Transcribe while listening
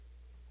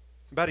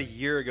About a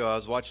year ago, I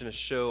was watching a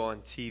show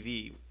on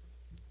TV, and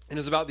it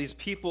was about these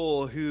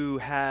people who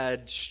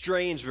had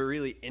strange but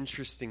really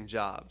interesting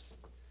jobs.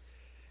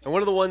 And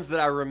one of the ones that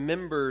I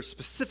remember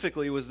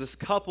specifically was this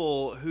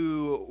couple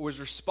who was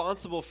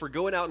responsible for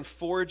going out and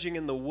foraging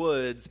in the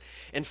woods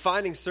and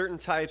finding certain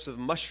types of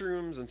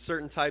mushrooms and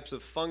certain types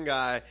of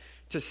fungi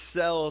to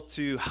sell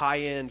to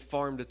high-end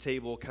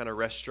farm-to-table kind of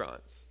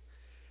restaurants.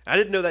 I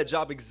didn't know that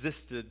job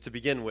existed to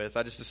begin with.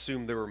 I just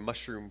assumed there were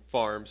mushroom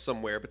farms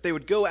somewhere. But they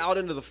would go out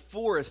into the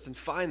forest and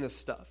find this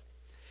stuff.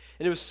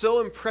 And it was so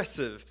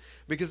impressive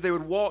because they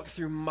would walk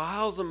through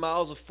miles and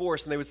miles of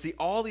forest and they would see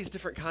all these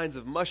different kinds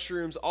of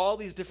mushrooms, all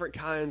these different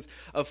kinds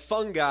of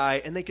fungi,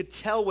 and they could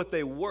tell what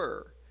they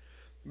were.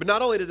 But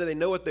not only did they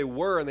know what they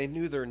were and they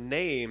knew their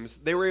names,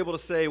 they were able to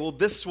say, well,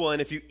 this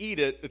one, if you eat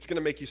it, it's going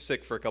to make you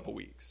sick for a couple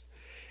weeks.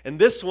 And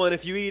this one,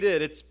 if you eat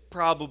it, it's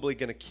probably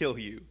going to kill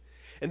you.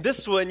 And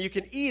this one, you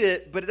can eat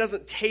it, but it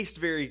doesn't taste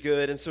very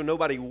good, and so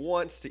nobody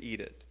wants to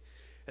eat it.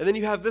 And then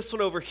you have this one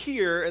over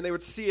here, and they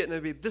would see it, and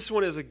they'd be, this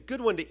one is a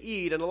good one to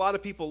eat, and a lot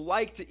of people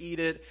like to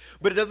eat it,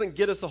 but it doesn't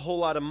get us a whole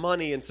lot of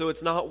money, and so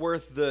it's not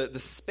worth the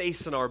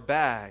space in our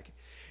bag.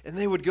 And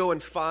they would go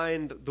and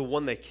find the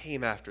one they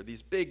came after,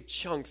 these big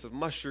chunks of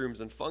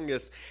mushrooms and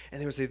fungus,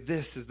 and they would say,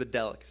 this is the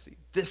delicacy.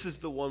 This is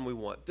the one we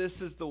want.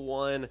 This is the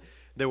one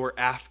that we're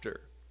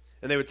after.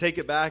 And they would take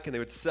it back and they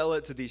would sell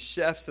it to these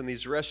chefs and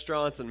these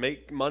restaurants and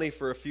make money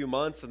for a few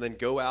months and then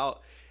go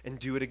out and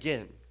do it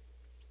again.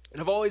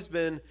 And I've always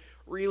been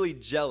really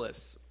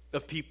jealous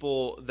of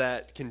people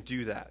that can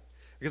do that.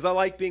 Because I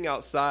like being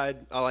outside,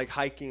 I like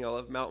hiking, I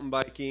love mountain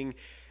biking,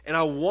 and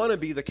I want to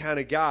be the kind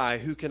of guy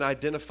who can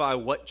identify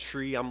what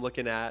tree I'm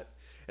looking at,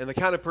 and the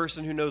kind of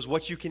person who knows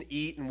what you can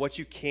eat and what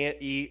you can't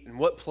eat, and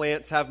what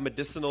plants have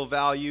medicinal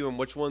value and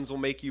which ones will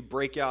make you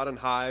break out in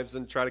hives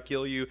and try to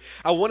kill you.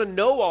 I want to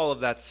know all of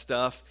that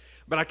stuff,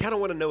 but I kind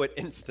of want to know it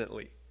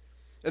instantly.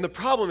 And the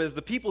problem is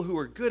the people who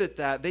are good at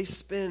that, they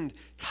spend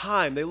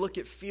time, they look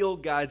at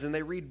field guides and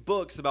they read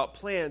books about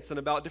plants and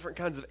about different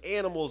kinds of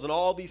animals and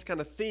all these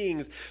kind of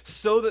things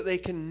so that they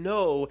can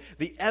know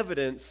the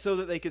evidence, so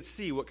that they could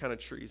see what kind of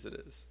trees it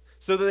is.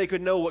 So that they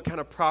could know what kind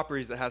of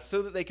properties it has,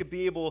 so that they could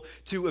be able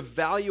to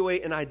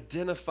evaluate and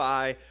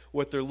identify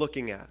what they're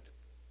looking at.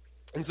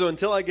 And so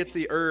until I get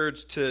the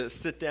urge to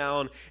sit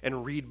down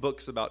and read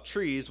books about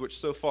trees, which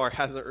so far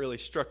hasn't really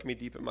struck me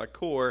deep in my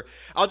core,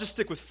 I'll just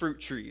stick with fruit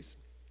trees.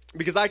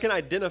 Because I can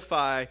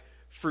identify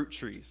fruit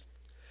trees.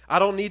 I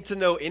don't need to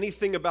know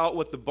anything about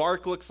what the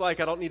bark looks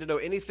like. I don't need to know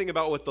anything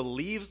about what the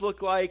leaves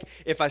look like.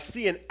 If I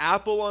see an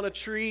apple on a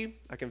tree,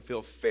 I can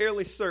feel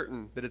fairly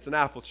certain that it's an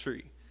apple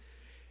tree.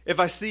 If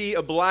I see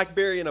a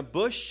blackberry in a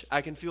bush,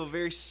 I can feel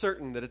very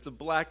certain that it's a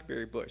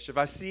blackberry bush. If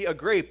I see a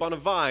grape on a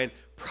vine,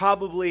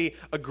 probably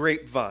a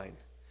grapevine.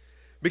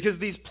 Because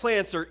these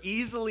plants are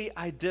easily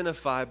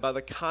identified by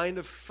the kind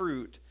of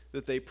fruit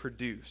that they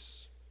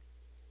produce.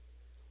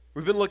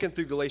 We've been looking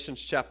through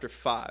Galatians chapter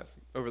 5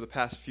 over the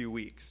past few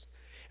weeks.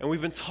 And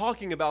we've been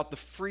talking about the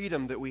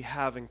freedom that we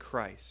have in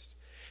Christ.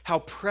 How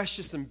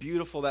precious and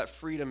beautiful that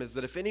freedom is,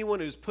 that if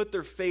anyone who's put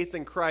their faith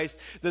in Christ,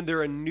 then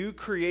they're a new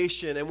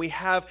creation, and we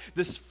have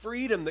this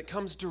freedom that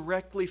comes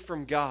directly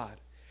from God.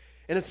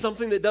 And it's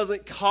something that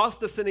doesn't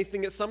cost us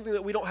anything. It's something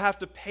that we don't have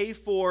to pay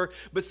for,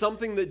 but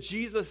something that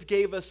Jesus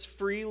gave us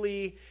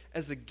freely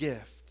as a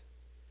gift.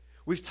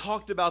 We've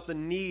talked about the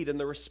need and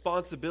the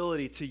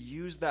responsibility to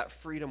use that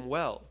freedom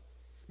well.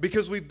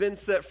 Because we've been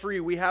set free,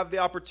 we have the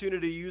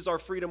opportunity to use our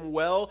freedom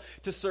well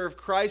to serve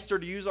Christ, or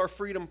to use our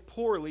freedom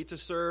poorly to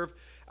serve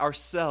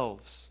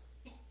ourselves.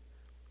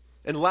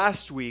 And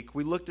last week,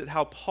 we looked at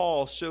how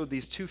Paul showed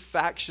these two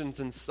factions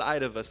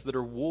inside of us that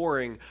are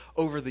warring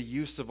over the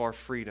use of our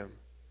freedom.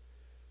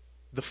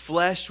 The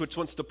flesh, which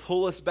wants to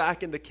pull us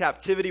back into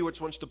captivity,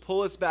 which wants to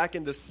pull us back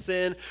into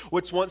sin,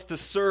 which wants to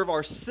serve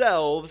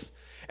ourselves,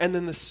 and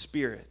then the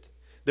Spirit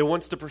that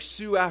wants to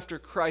pursue after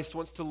Christ,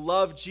 wants to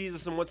love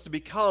Jesus, and wants to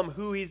become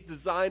who He's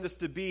designed us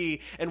to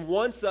be, and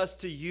wants us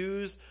to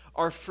use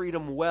our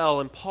freedom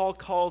well. And Paul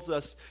calls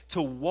us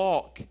to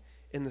walk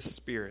in the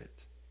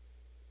Spirit.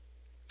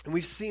 And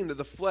we've seen that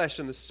the flesh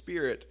and the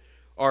Spirit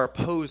are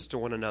opposed to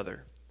one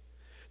another.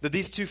 That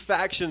these two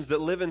factions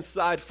that live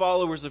inside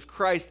followers of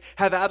Christ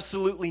have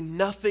absolutely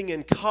nothing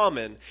in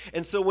common.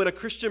 And so when a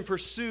Christian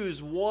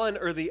pursues one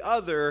or the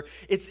other,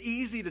 it's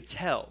easy to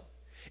tell.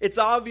 It's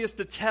obvious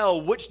to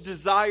tell which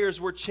desires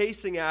we're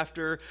chasing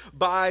after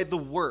by the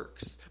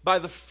works, by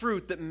the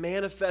fruit that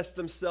manifest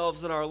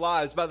themselves in our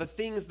lives, by the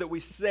things that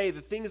we say,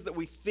 the things that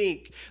we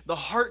think, the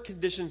heart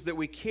conditions that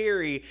we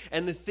carry,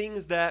 and the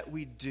things that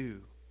we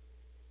do.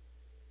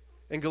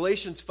 In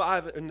Galatians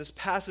 5, in this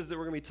passage that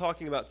we're going to be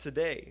talking about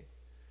today,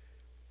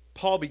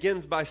 Paul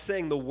begins by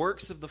saying the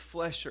works of the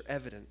flesh are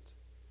evident.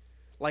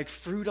 Like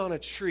fruit on a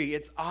tree,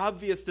 it's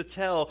obvious to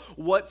tell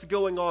what's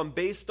going on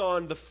based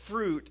on the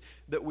fruit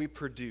that we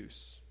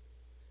produce.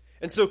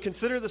 And so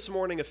consider this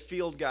morning a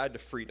field guide to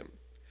freedom,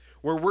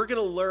 where we're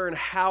going to learn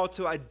how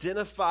to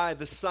identify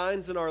the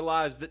signs in our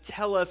lives that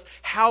tell us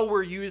how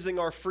we're using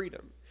our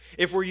freedom.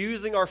 if we're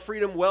using our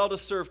freedom well to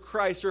serve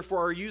Christ, or if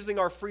we're using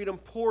our freedom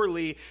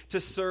poorly to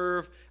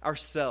serve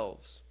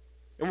ourselves.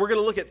 And we're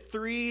going to look at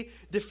 3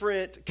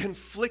 different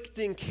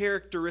conflicting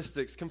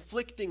characteristics,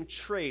 conflicting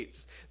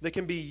traits that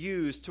can be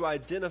used to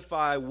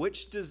identify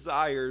which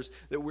desires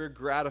that we're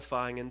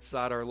gratifying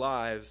inside our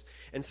lives,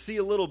 and see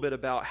a little bit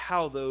about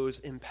how those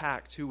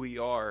impact who we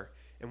are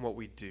and what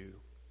we do.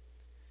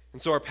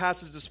 And so our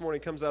passage this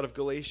morning comes out of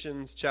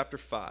Galatians chapter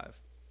 5,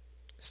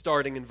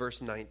 starting in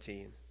verse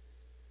 19. It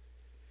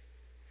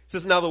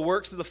says, "Now the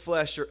works of the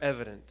flesh are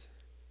evident: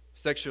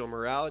 sexual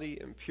immorality,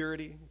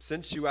 impurity,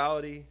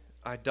 sensuality,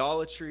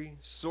 idolatry,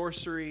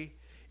 sorcery,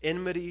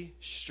 enmity,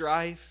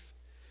 strife,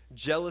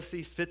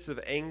 jealousy, fits of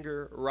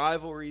anger,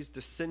 rivalries,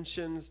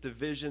 dissensions,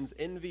 divisions,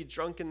 envy,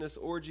 drunkenness,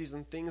 orgies,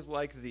 and things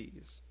like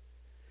these.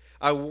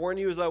 I warn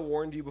you, as I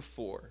warned you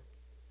before,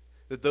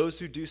 that those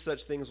who do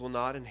such things will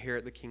not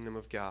inherit the kingdom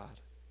of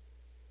God.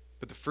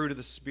 But the fruit of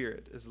the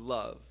Spirit is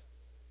love,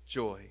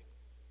 joy,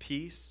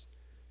 peace,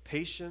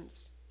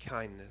 patience,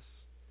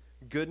 kindness,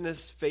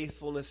 goodness,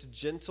 faithfulness,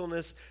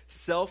 gentleness,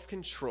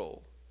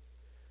 self-control.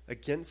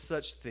 Against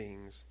such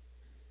things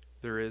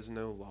there is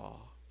no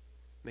law."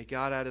 May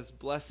God add his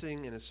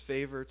blessing and his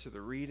favor to the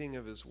reading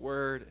of his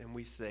word, and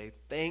we say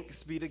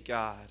thanks be to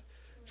God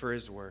for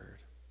his word.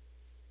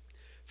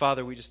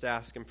 Father, we just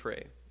ask and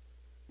pray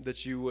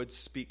that you would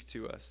speak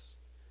to us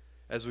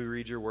as we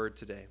read your word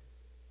today.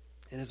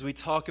 And as we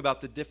talk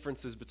about the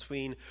differences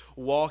between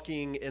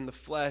walking in the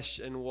flesh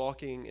and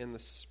walking in the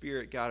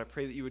Spirit, God, I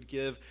pray that you would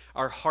give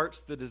our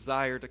hearts the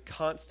desire to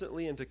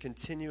constantly and to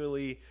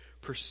continually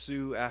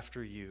pursue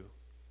after you,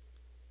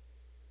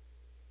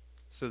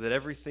 so that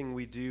everything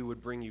we do would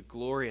bring you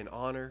glory and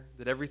honor,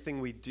 that everything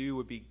we do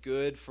would be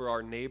good for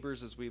our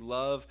neighbors as we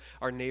love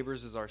our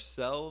neighbors as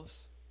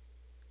ourselves,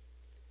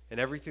 and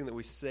everything that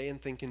we say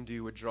and think and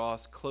do would draw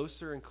us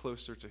closer and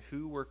closer to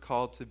who we're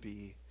called to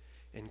be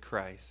in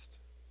Christ.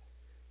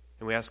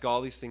 And we ask all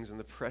these things in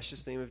the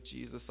precious name of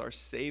Jesus, our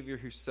Savior,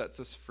 who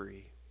sets us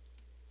free.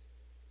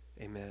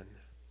 Amen.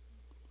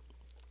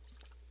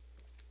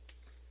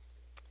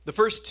 The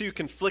first 2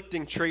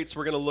 conflicting traits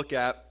we're going to look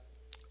at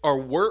are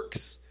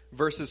works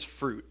versus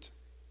fruit.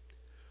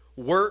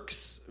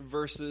 Works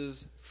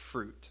versus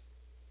fruit.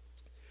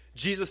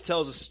 Jesus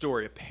tells a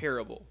story, a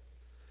parable,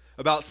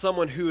 about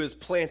someone who is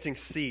planting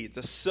seeds,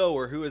 a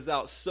sower who is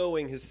out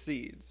sowing his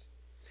seeds.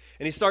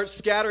 And he starts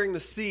scattering the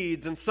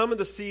seeds, and some of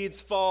the seeds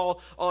fall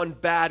on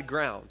bad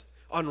ground,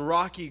 on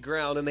rocky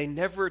ground, and they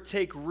never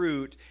take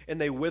root,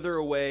 and they wither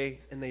away,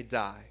 and they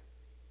die.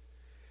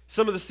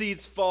 Some of the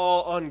seeds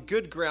fall on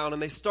good ground,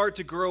 and they start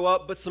to grow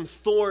up, but some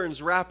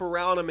thorns wrap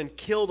around them and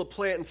kill the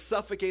plant and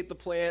suffocate the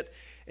plant,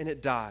 and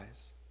it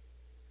dies.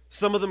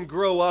 Some of them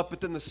grow up, but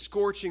then the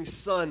scorching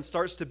sun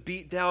starts to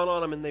beat down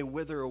on them, and they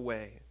wither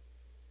away.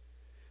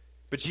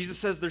 But Jesus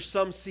says there's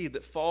some seed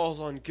that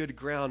falls on good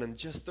ground in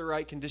just the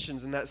right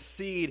conditions, and that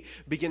seed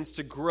begins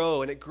to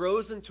grow, and it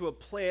grows into a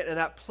plant, and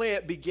that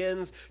plant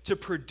begins to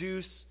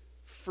produce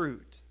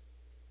fruit.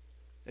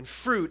 And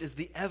fruit is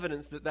the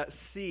evidence that that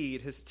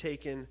seed has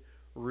taken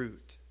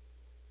root.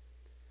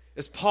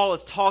 As Paul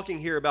is talking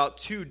here about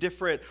 2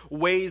 different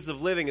ways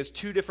of living, as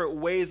 2 different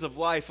ways of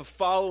life, of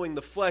following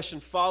the flesh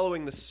and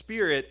following the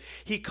Spirit,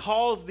 he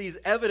calls these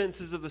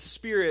evidences of the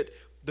Spirit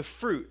the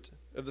fruit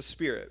of the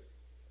Spirit.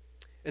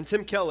 And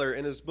Tim Keller,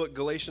 in his book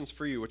Galatians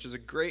for You, which is a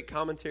great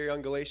commentary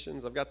on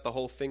Galatians, I've got the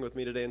whole thing with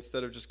me today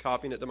instead of just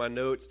copying it to my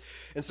notes.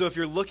 And so if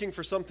you're looking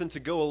for something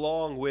to go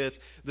along with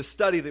the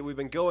study that we've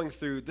been going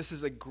through, this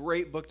is a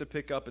great book to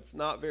pick up. It's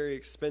not very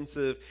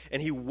expensive,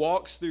 and he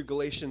walks through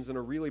Galatians in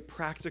a really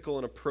practical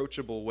and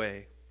approachable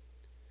way.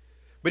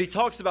 But he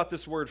talks about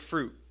this word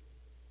fruit.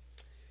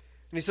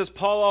 And he says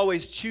Paul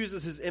always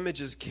chooses his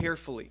images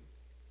carefully.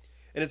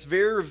 And it's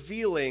very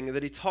revealing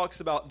that he talks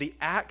about the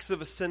acts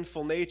of a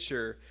sinful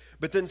nature,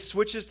 but then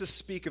switches to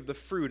speak of the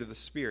fruit of the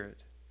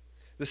Spirit.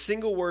 The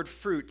single word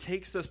fruit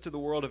takes us to the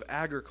world of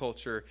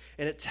agriculture,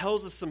 and it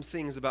tells us some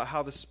things about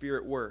how the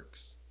Spirit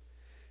works.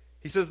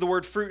 He says the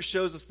word fruit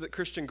shows us that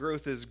Christian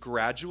growth is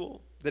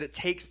gradual, that it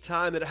takes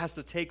time, that it has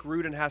to take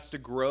root and has to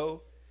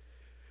grow,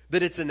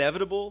 that it's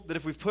inevitable, that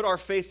if we've put our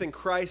faith in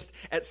Christ,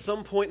 at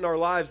some point in our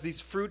lives, these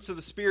fruits of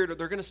the Spirit,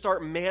 they're going to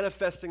start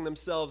manifesting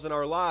themselves in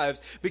our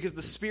lives because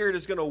the Spirit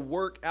is going to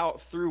work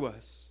out through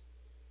us.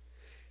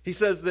 He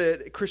says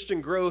that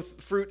Christian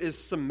growth, fruit is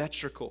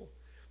symmetrical.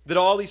 That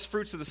all these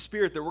fruits of the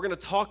Spirit that we're going to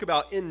talk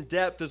about in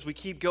depth as we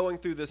keep going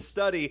through this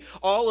study,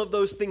 all of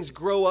those things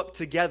grow up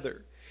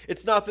together.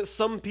 It's not that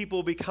some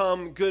people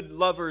become good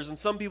lovers and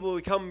some people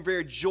become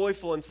very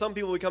joyful and some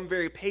people become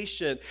very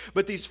patient,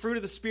 but these fruit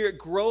of the Spirit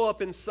grow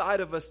up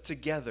inside of us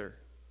together.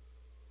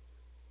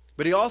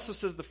 But he also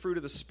says the fruit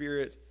of the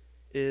Spirit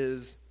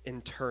is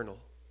internal.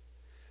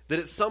 That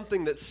it's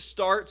something that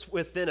starts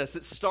within us,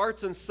 it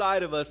starts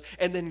inside of us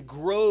and then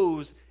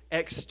grows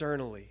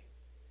externally.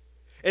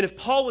 And if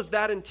Paul was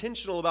that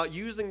intentional about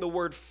using the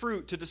word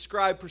fruit to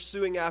describe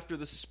pursuing after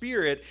the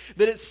Spirit,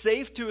 then it's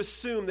safe to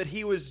assume that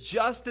he was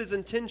just as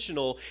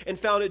intentional and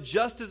found it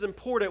just as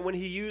important when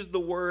he used the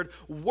word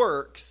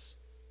works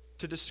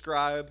to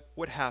describe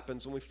what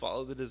happens when we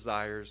follow the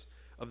desires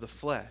of the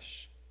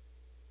flesh.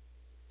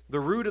 The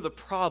root of the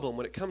problem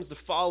when it comes to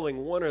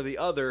following one or the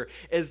other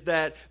is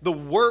that the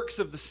works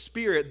of the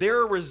Spirit,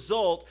 they're a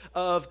result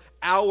of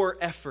our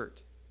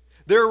effort.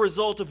 They're a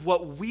result of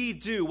what we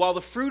do, while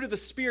the fruit of the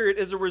Spirit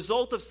is a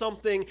result of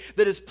something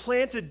that is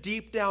planted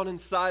deep down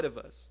inside of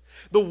us.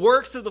 The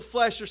works of the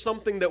flesh are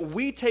something that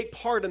we take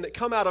part in, that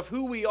come out of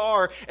who we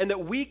are and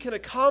that we can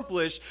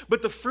accomplish,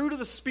 but the fruit of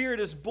the Spirit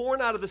is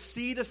born out of the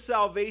seed of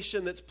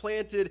salvation that's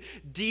planted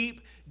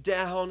deep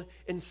down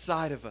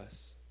inside of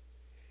us.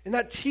 And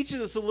that teaches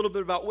us a little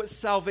bit about what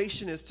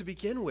salvation is to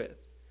begin with.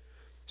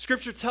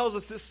 Scripture tells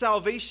us that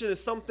salvation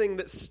is something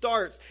that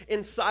starts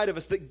inside of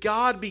us, that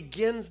God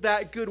begins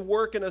that good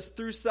work in us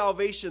through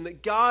salvation,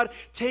 that God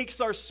takes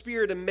our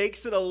spirit and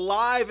makes it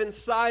alive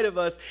inside of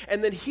us,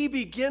 and then He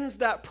begins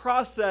that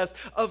process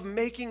of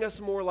making us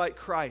more like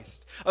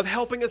Christ, of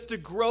helping us to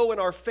grow in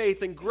our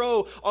faith and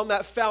grow on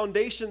that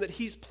foundation that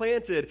He's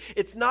planted.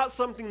 It's not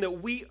something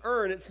that we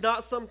earn, it's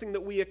not something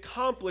that we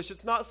accomplish,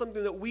 it's not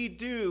something that we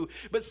do,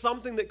 but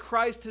something that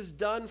Christ has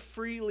done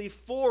freely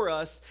for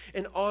us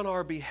and on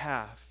our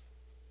behalf.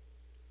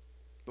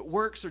 But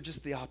works are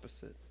just the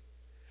opposite.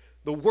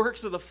 The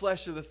works of the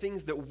flesh are the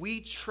things that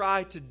we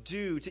try to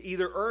do to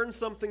either earn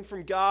something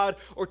from God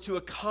or to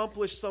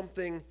accomplish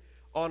something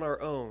on our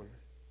own.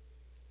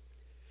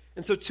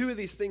 And so two of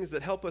these things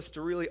that help us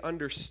to really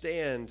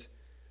understand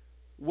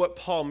what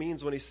Paul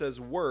means when he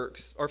says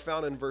works are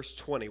found in verse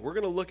 20. We're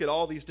going to look at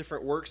all these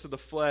different works of the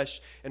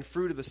flesh and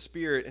fruit of the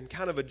Spirit in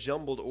kind of a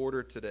jumbled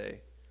order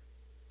today.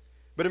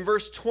 But in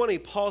verse 20,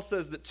 Paul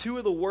says that two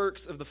of the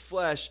works of the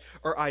flesh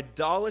are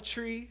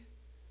idolatry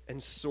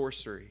and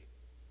sorcery.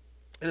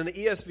 And in the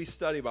ESV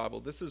Study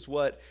Bible, this is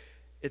what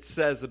it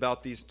says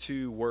about these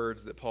two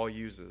words that Paul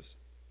uses.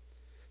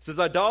 It says,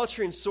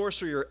 idolatry and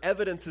sorcery are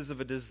evidences of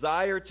a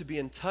desire to be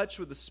in touch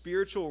with the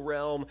spiritual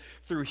realm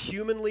through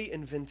humanly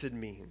invented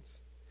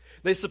means.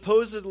 They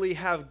supposedly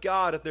have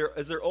God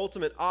as their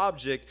ultimate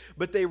object,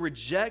 but they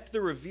reject the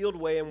revealed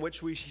way in which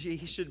He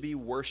should be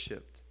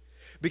worshipped.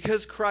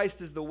 Because Christ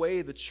is the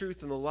way, the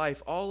truth, and the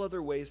life, all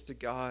other ways to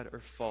God are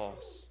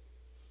false.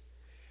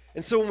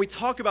 And so when we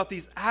talk about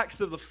these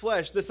acts of the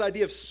flesh, this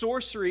idea of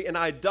sorcery and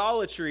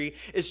idolatry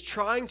is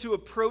trying to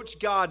approach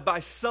God by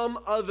some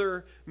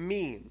other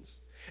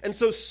means. And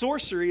so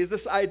sorcery is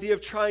this idea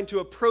of trying to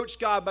approach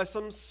God by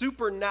some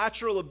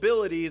supernatural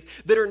abilities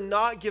that are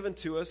not given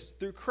to us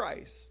through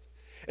Christ.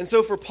 And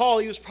so for Paul,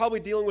 he was probably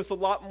dealing with a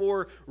lot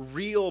more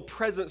real,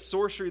 present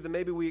sorcery than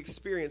maybe we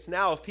experience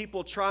now, of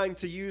people trying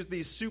to use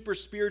these super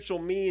spiritual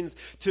means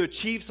to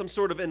achieve some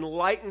sort of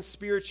enlightened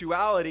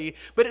spirituality,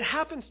 but it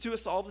happens to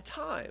us all the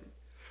time.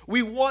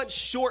 We want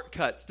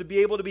shortcuts to be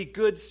able to be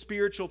good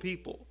spiritual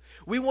people.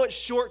 We want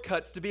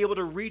shortcuts to be able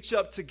to reach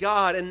up to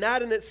God, and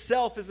that in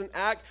itself is an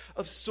act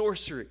of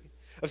sorcery.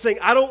 Of saying,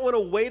 I don't want to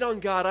wait on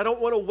God. I don't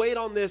want to wait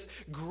on this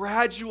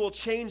gradual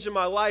change in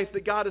my life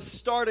that God is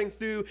starting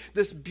through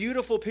this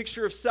beautiful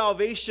picture of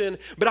salvation,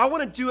 but I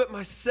want to do it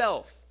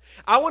myself.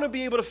 I want to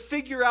be able to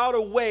figure out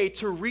a way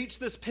to reach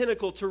this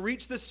pinnacle, to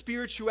reach this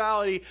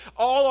spirituality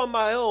all on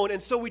my own.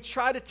 And so we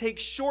try to take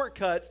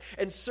shortcuts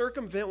and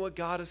circumvent what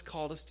God has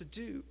called us to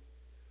do.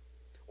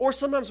 Or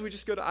sometimes we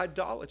just go to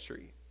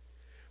idolatry,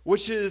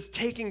 which is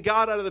taking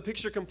God out of the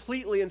picture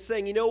completely and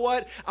saying, you know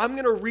what? I'm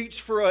going to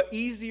reach for an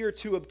easier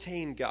to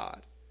obtain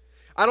God.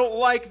 I don't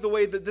like the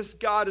way that this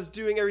God is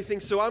doing everything,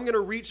 so I'm going to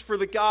reach for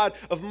the God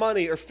of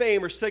money or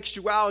fame or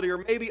sexuality or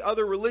maybe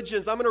other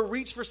religions. I'm going to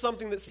reach for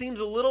something that seems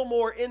a little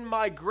more in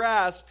my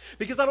grasp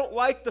because I don't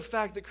like the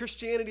fact that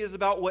Christianity is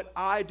about what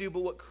I do,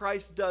 but what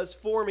Christ does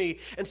for me.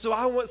 And so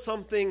I want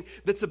something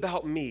that's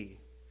about me.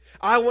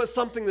 I want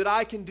something that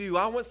I can do.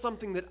 I want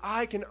something that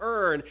I can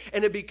earn,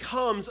 and it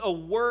becomes a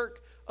work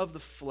of the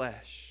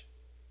flesh.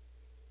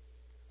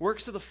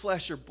 Works of the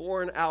flesh are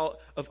born out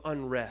of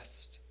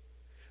unrest.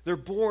 They're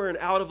born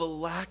out of a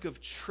lack of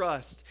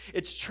trust.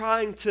 It's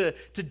trying to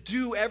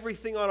do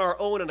everything on our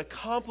own and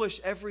accomplish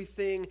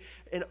everything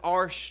in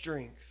our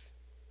strength.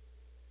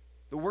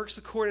 The works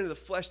according to the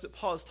flesh that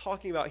Paul is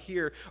talking about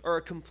here are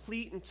a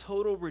complete and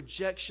total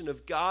rejection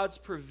of God's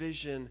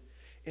provision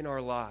in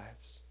our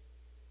lives.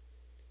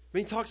 I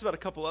mean, he talks about a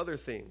couple other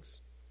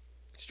things.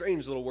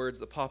 Strange little words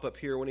that pop up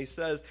here when he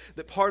says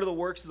that part of the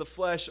works of the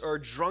flesh are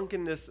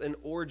drunkenness and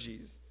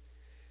orgies.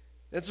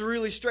 That's a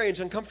really strange,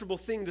 uncomfortable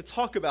thing to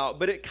talk about,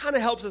 but it kind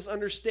of helps us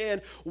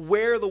understand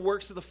where the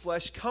works of the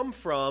flesh come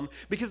from,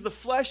 because the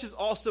flesh is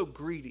also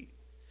greedy.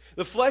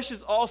 The flesh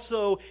is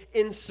also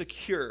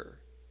insecure.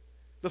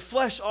 The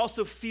flesh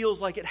also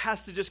feels like it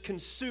has to just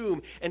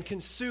consume and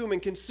consume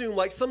and consume,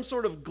 like some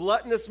sort of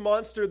gluttonous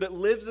monster that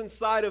lives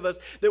inside of us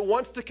that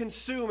wants to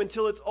consume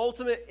until its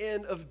ultimate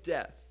end of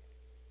death.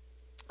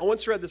 I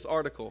once read this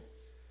article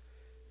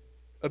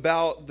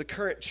about the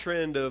current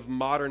trend of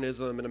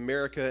modernism in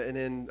America and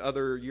in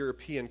other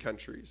European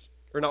countries.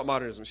 Or not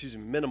modernism,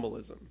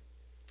 minimalism.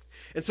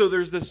 And so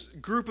there's this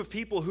group of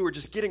people who are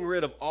just getting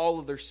rid of all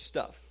of their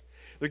stuff.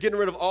 They're getting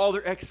rid of all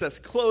their excess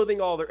clothing,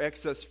 all their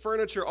excess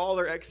furniture, all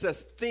their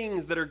excess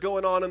things that are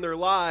going on in their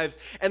lives,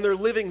 and they're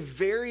living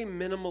very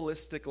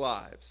minimalistic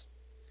lives.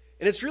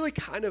 And it's really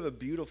kind of a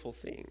beautiful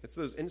thing. It's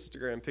those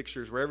Instagram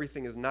pictures where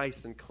everything is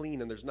nice and clean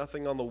and there's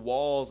nothing on the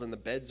walls and the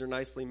beds are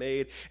nicely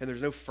made and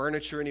there's no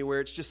furniture anywhere.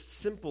 It's just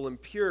simple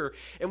and pure.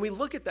 And we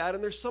look at that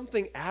and there's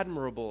something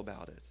admirable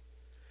about it.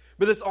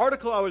 But this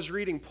article I was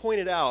reading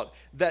pointed out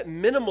that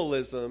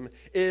minimalism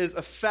is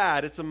a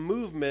fad. It's a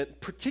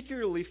movement,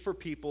 particularly for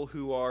people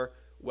who are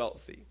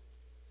wealthy.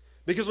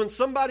 Because when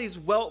somebody's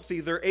wealthy,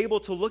 they're able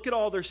to look at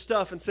all their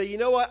stuff and say, you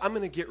know what, I'm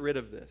going to get rid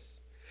of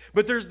this.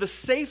 But there's the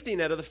safety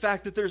net of the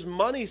fact that there's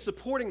money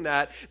supporting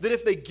that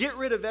if they get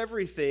rid of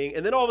everything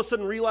and then all of a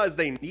sudden realize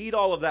they need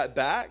all of that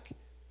back,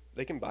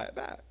 they can buy it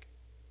back.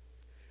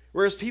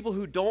 Whereas people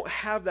who don't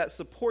have that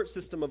support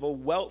system of a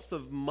wealth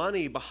of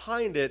money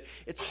behind it,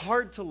 it's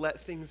hard to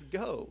let things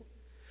go.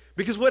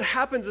 Because what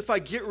happens if I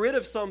get rid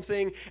of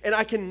something and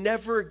I can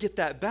never get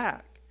that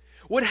back?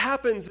 What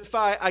happens if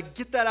I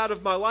get that out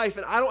of my life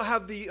and I don't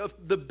have the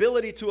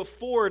ability to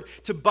afford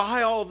to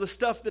buy all of the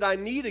stuff that I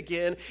need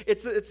again?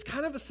 It's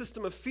kind of a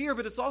system of fear,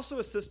 but it's also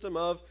a system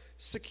of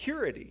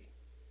security.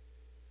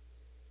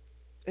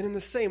 And in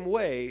the same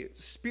way,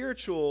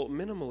 spiritual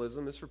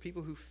minimalism is for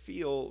people who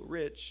feel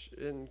rich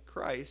in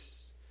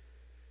Christ.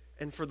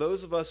 And for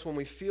those of us, when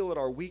we feel at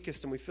our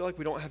weakest and we feel like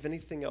we don't have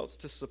anything else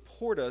to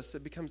support us,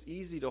 it becomes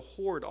easy to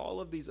hoard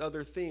all of these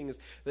other things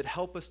that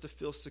help us to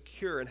feel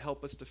secure and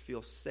help us to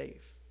feel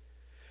safe.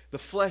 The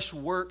flesh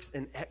works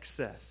in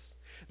excess.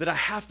 That I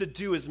have to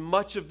do as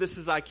much of this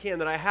as I can,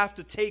 that I have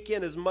to take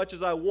in as much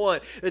as I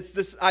want. It's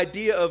this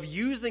idea of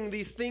using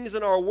these things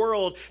in our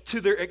world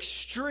to their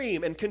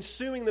extreme and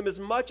consuming them as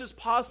much as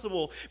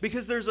possible,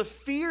 because there's a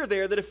fear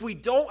there that if we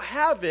don't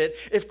have it,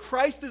 if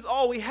Christ is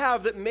all we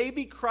have, that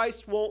maybe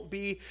Christ won't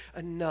be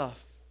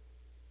enough.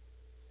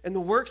 And the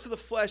works of the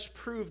flesh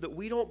prove that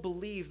we don't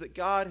believe that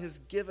God has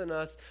given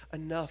us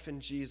enough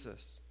in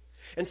Jesus.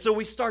 And so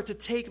we start to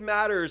take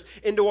matters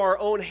into our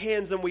own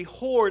hands and we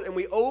hoard and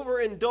we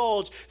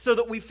overindulge so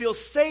that we feel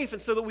safe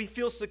and so that we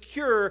feel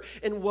secure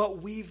in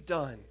what we've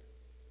done.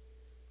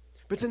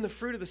 But then the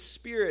fruit of the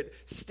Spirit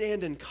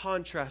stand in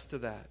contrast to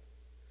that.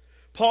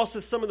 Paul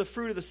says some of the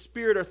fruit of the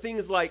Spirit are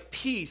things like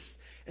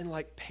peace and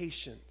like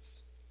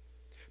patience.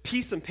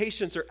 Peace and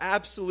patience are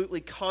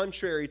absolutely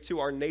contrary to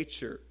our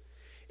nature.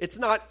 It's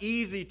not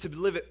easy to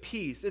live at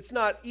peace. It's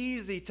not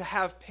easy to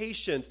have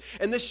patience.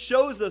 And this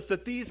shows us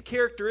that these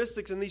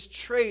characteristics and these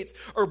traits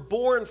are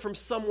born from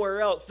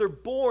somewhere else. They're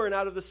born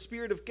out of the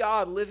Spirit of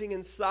God living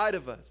inside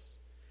of us.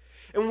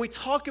 And when we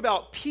talk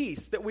about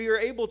peace, that we are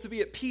able to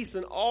be at peace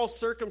in all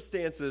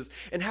circumstances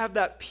and have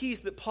that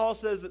peace that Paul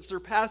says that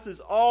surpasses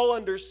all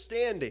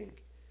understanding,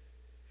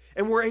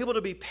 and we're able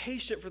to be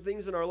patient for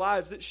things in our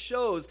lives, it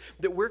shows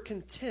that we're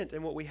content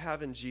in what we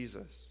have in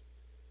Jesus.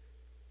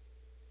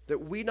 That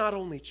we not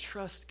only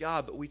trust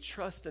God, but we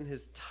trust in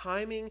His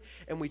timing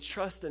and we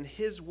trust in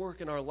His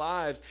work in our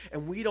lives.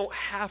 And we don't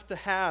have to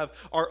have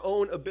our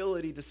own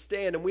ability to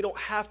stand, and we don't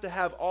have to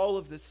have all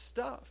of this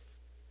stuff.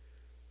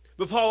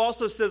 But Paul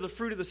also says a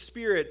fruit of the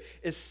Spirit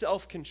is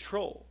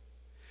self-control.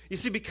 You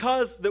see,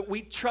 because that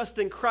we trust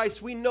in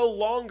Christ, we no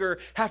longer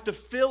have to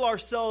fill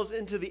ourselves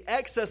into the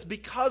excess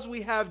because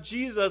we have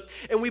Jesus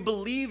and we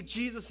believe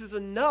Jesus is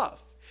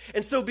enough.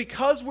 And so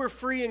because we're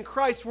free in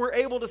Christ, we're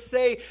able to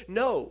say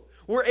no.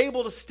 We're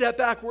able to step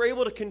back. We're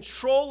able to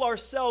control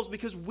ourselves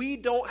because we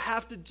don't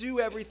have to do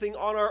everything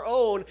on our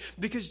own,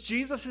 because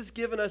Jesus has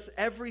given us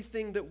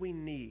everything that we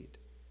need.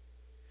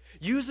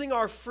 Using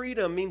our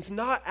freedom means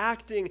not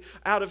acting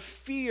out of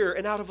fear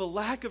and out of a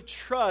lack of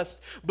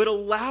trust, but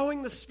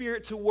allowing the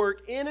Spirit to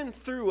work in and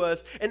through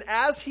us. And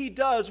as He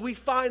does, we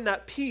find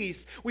that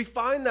peace, we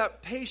find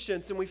that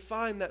patience, and we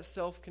find that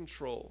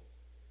self-control.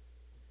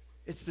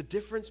 It's the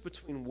difference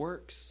between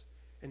works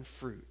and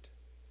fruit.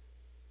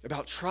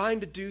 About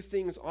trying to do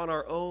things on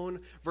our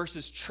own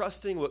versus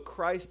trusting what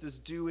Christ is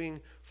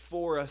doing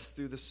for us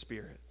through the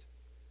Spirit.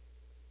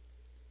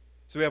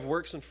 So we have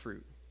works and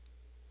fruit.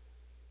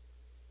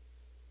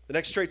 The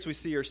next traits we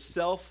see are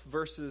self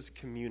versus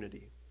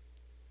community.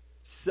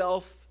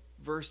 Self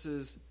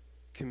versus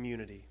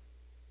community.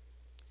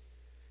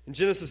 In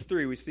Genesis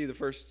 3, we see the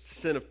first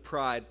sin of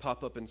pride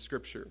pop up in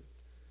Scripture.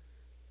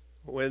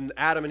 When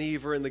Adam and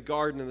Eve are in the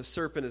garden and the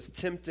serpent is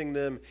tempting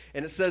them,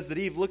 and it says that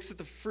Eve looks at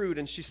the fruit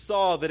and she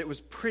saw that it was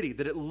pretty,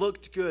 that it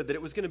looked good, that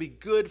it was going to be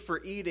good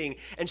for eating,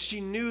 and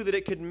she knew that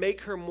it could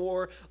make her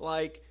more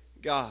like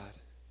God.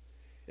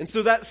 And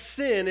so that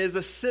sin is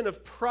a sin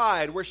of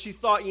pride, where she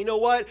thought, you know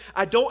what,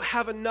 I don't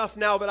have enough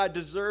now, but I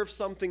deserve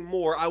something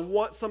more. I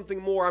want something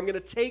more. I'm going to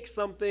take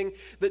something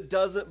that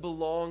doesn't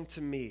belong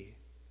to me.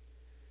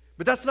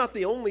 But that's not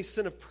the only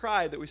sin of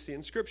pride that we see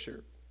in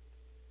Scripture.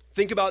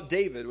 Think about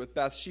David with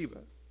Bathsheba.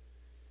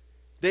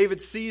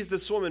 David sees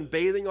this woman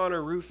bathing on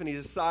her roof and he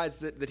decides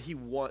that he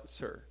wants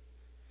her.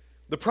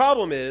 The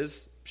problem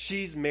is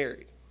she's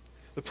married.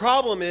 The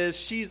problem is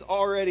she's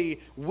already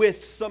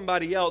with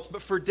somebody else.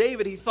 But for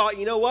David, he thought,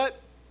 you know what?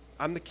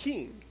 I'm the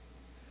king.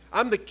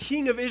 I'm the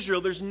king of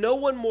Israel. There's no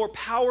one more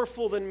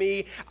powerful than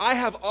me. I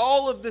have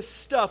all of this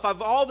stuff. I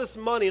have all this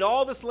money and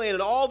all this land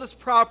and all this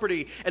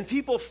property, and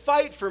people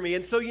fight for me.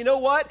 And so you know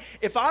what?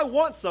 If I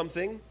want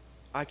something,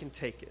 I can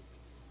take it.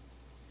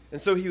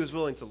 And so he was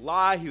willing to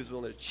lie, he was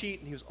willing to cheat,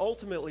 and he was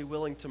ultimately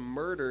willing to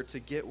murder to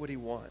get what he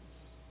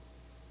wants.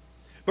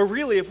 But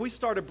really, if we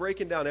started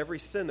breaking down every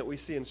sin that we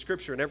see in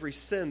Scripture and every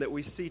sin that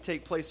we see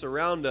take place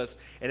around us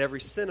and every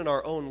sin in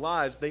our own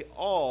lives, they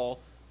all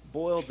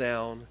boil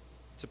down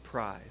to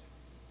pride.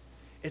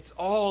 It's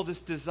all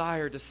this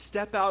desire to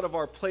step out of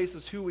our place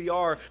as who we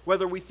are,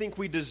 whether we think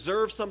we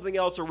deserve something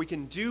else or we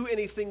can do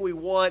anything we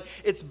want.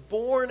 It's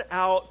born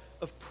out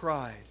of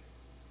pride.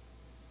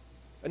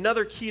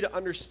 Another key to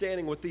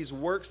understanding what these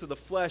works of the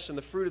flesh and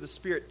the fruit of the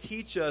Spirit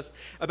teach us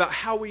about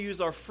how we use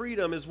our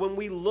freedom is when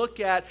we look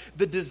at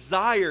the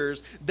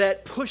desires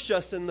that push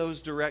us in those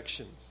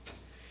directions.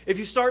 If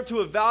you start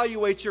to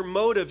evaluate your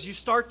motives, you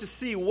start to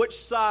see which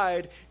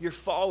side you're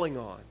falling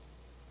on.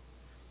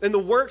 And the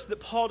works that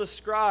Paul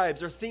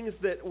describes are things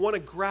that want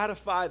to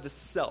gratify the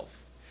self.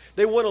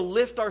 They want to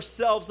lift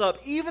ourselves up,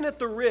 even at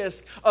the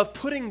risk of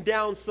putting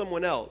down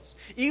someone else,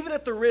 even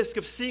at the risk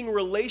of seeing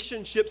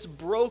relationships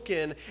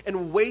broken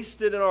and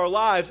wasted in our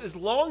lives. As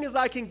long as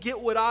I can get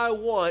what I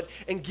want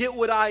and get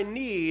what I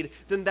need,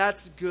 then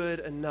that's good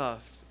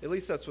enough. At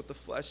least that's what the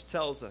flesh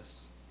tells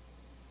us.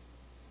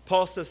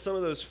 Paul says some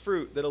of those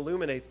fruit that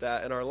illuminate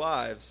that in our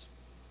lives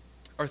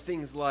are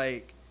things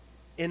like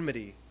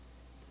enmity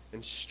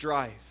and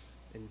strife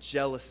and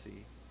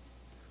jealousy,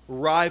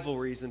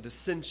 rivalries and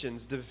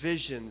dissensions,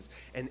 divisions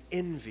and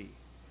envy.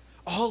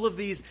 All of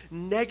these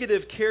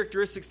negative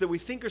characteristics that we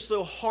think are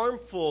so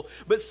harmful,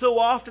 but so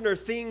often are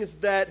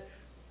things that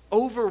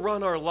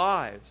overrun our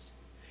lives.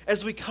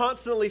 As we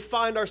constantly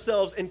find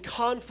ourselves in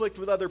conflict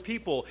with other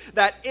people,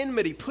 that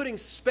enmity, putting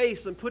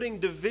space and putting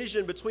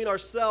division between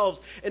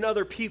ourselves and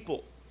other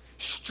people,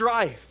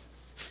 strife,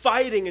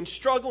 fighting and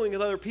struggling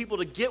with other people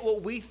to get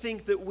what we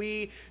think that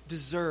we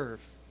deserve.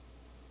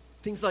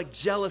 Things like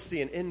jealousy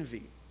and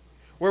envy,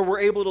 where we're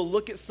able to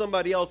look at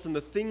somebody else and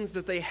the things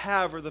that they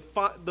have or the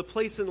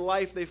place in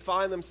life they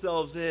find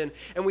themselves in,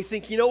 and we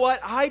think, you know what?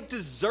 I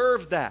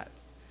deserve that.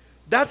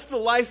 That's the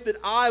life that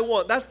I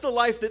want. That's the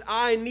life that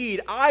I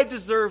need. I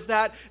deserve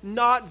that,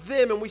 not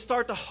them. And we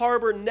start to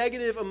harbor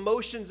negative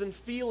emotions and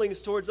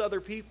feelings towards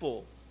other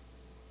people.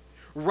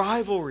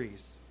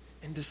 Rivalries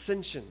and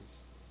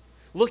dissensions.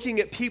 Looking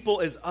at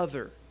people as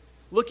other.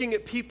 Looking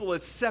at people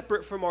as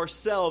separate from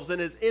ourselves and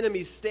as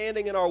enemies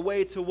standing in our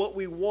way to what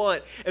we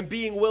want and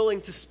being willing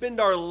to spend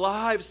our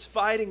lives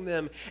fighting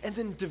them. And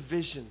then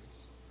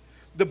divisions.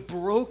 The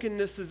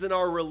brokennesses in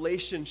our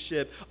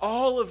relationship.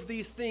 All of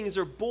these things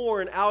are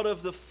born out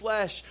of the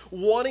flesh,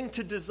 wanting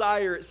to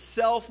desire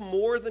itself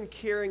more than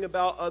caring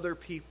about other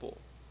people.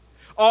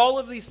 All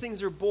of these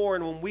things are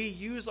born when we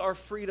use our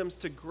freedoms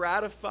to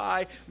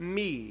gratify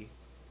me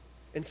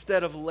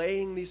instead of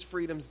laying these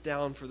freedoms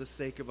down for the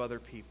sake of other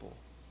people.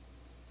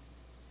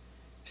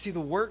 See,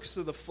 the works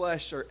of the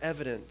flesh are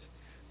evident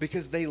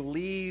because they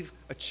leave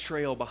a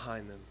trail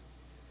behind them.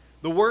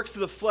 The works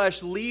of the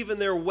flesh leave in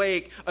their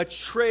wake a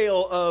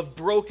trail of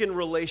broken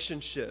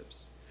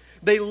relationships.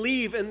 They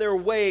leave in their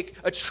wake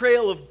a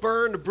trail of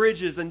burned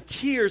bridges and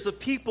tears of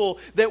people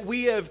that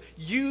we have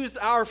used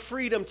our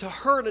freedom to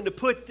hurt and to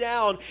put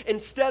down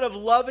instead of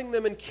loving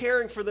them and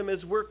caring for them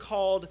as we're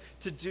called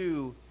to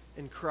do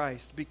in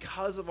Christ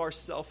because of our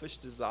selfish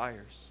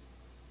desires.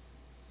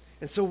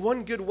 And so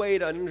one good way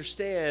to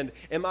understand,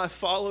 am I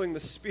following the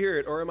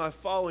Spirit or am I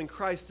following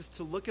Christ, is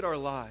to look at our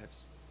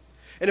lives.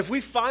 And if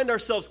we find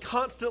ourselves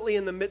constantly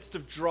in the midst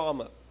of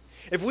drama,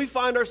 if we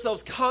find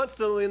ourselves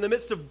constantly in the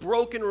midst of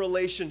broken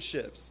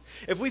relationships,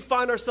 if we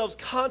find ourselves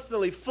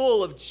constantly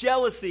full of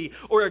jealousy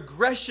or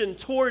aggression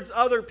towards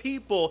other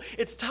people,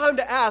 it's time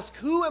to ask,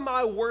 who am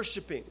I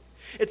worshiping?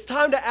 It's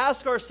time to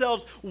ask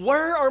ourselves,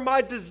 where are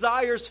my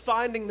desires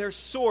finding their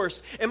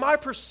source? Am I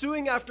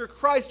pursuing after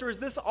Christ, or is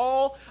this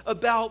all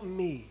about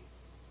me?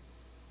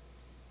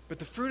 But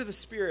the fruit of the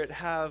Spirit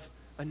have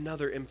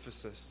another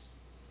emphasis.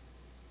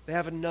 They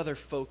have another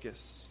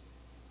focus.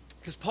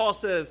 Because Paul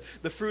says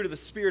the fruit of the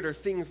Spirit are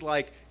things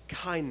like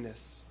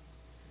kindness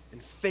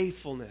and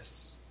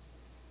faithfulness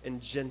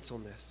and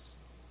gentleness.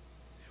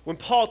 When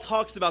Paul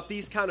talks about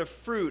these kind of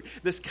fruit,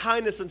 this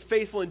kindness and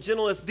faithfulness and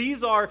gentleness,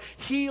 these are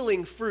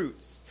healing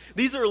fruits.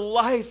 These are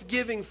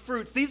life-giving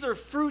fruits. These are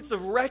fruits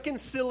of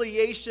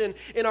reconciliation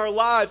in our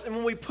lives. And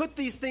when we put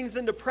these things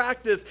into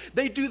practice,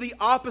 they do the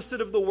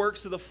opposite of the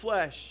works of the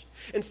flesh.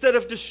 Instead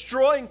of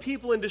destroying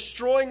people and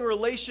destroying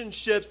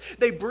relationships,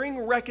 they bring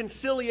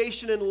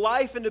reconciliation and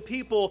life into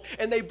people,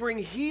 and they bring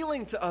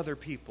healing to other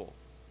people.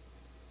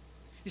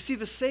 You see,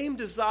 the same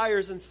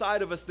desires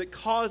inside of us that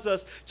cause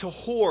us to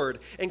hoard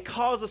and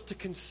cause us to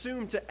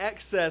consume to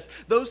excess,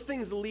 those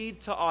things lead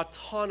to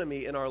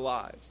autonomy in our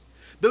lives.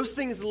 Those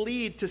things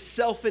lead to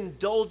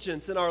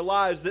self-indulgence in our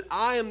lives, that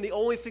I am the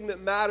only thing that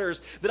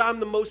matters, that I'm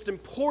the most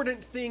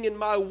important thing in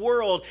my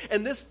world.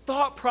 And this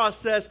thought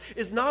process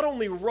is not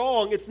only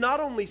wrong, it's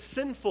not only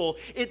sinful,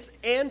 it's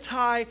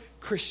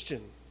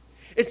anti-Christian.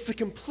 It's the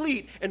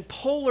complete and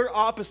polar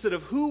opposite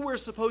of who we're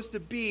supposed to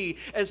be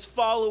as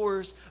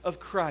followers of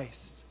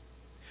Christ.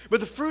 But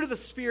the fruit of the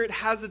Spirit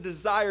has a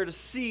desire to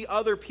see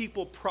other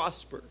people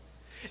prosper.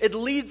 It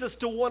leads us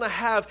to want to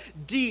have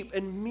deep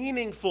and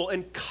meaningful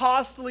and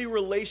costly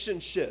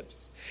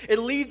relationships. It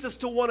leads us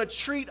to want to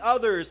treat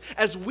others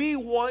as we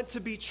want to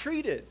be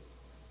treated.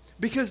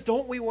 Because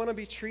don't we want to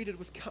be treated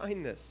with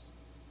kindness?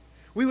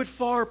 We would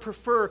far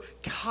prefer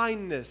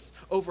kindness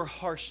over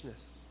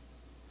harshness.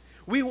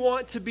 We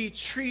want to be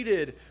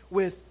treated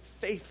with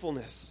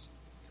faithfulness.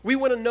 We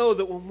want to know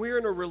that when we're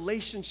in a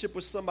relationship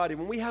with somebody,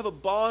 when we have a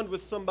bond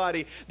with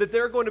somebody, that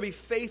they're going to be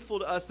faithful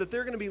to us, that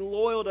they're going to be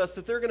loyal to us,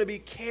 that they're going to be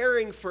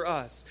caring for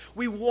us.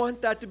 We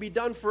want that to be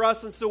done for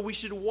us, and so we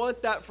should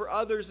want that for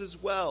others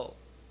as well.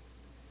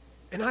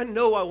 And I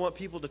know I want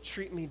people to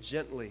treat me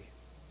gently.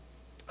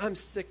 I'm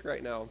sick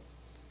right now,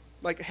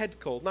 like a head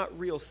cold, not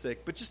real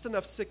sick, but just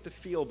enough sick to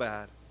feel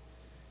bad.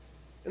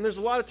 And there's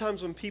a lot of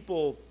times when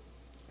people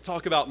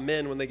talk about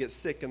men when they get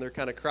sick and they're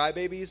kind of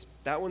crybabies.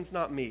 That one's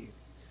not me.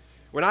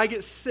 When I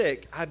get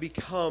sick, I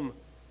become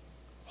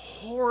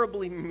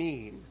horribly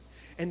mean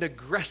and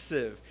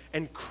aggressive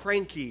and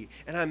cranky,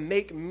 and I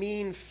make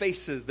mean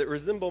faces that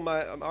resemble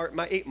my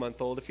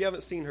 8-month-old. If you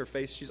haven't seen her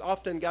face, she's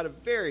often got a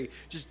very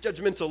just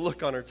judgmental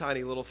look on her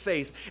tiny little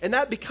face, and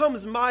that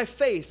becomes my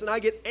face, and I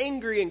get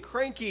angry and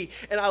cranky,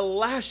 and I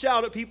lash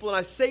out at people, and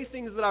I say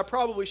things that I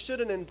probably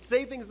shouldn't, and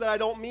say things that I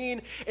don't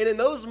mean, and in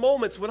those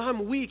moments when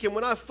I'm weak and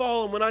when I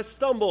fall and when I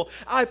stumble,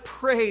 I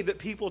pray that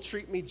people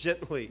treat me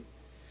gently.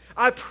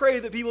 I pray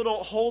that people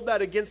don't hold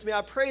that against me.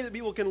 I pray that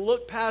people can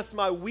look past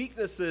my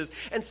weaknesses.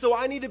 And so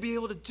I need to be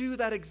able to do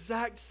that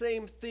exact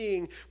same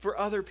thing for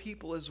other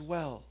people as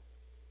well.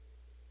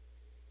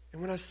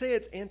 And when I say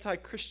it's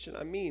anti-Christian,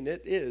 I mean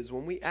it is.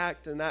 When we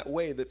act in that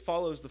way that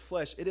follows the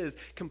flesh, it is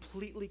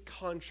completely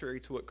contrary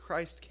to what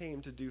Christ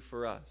came to do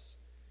for us.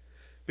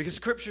 Because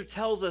Scripture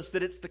tells us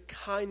that it's the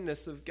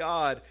kindness of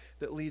God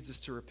that leads us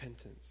to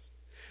repentance.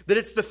 That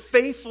it's the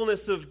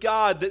faithfulness of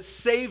God that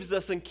saves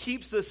us and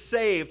keeps us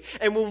saved.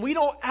 And when we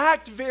don't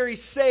act very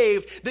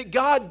saved, that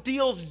God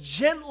deals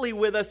gently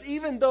with us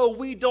even though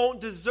we don't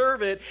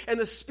deserve it. And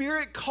the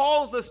Spirit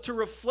calls us to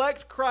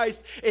reflect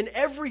Christ in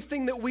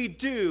everything that we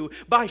do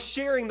by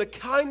sharing the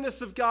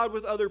kindness of God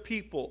with other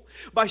people,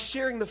 by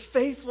sharing the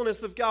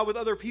faithfulness of God with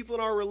other people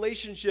in our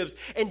relationships,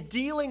 and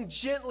dealing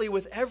gently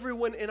with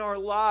everyone in our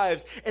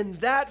lives. And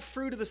that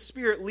fruit of the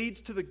Spirit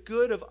leads to the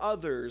good of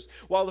others,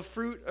 while the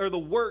fruit or the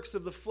works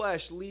of the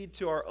flesh lead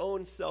to our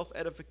own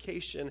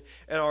self-edification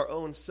and our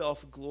own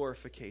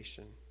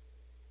self-glorification.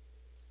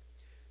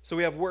 So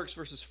we have works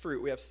versus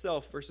fruit. We have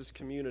self versus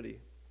community.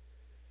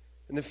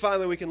 And then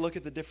finally we can look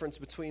at the difference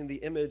between the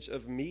image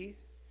of me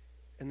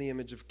and the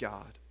image of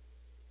God.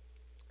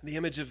 The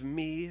image of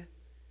me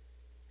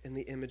and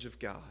the image of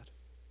God.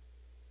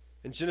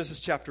 In Genesis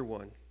chapter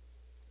 1,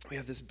 we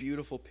have this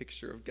beautiful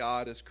picture of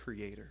God as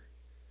creator.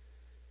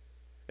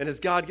 And as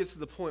God gets to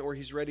the point where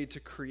he's ready to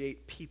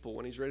create people,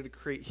 when he's ready to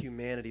create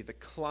humanity, the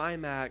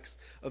climax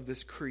of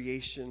this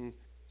creation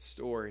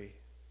story,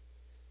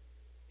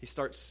 he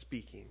starts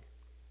speaking.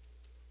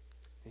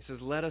 He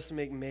says, let us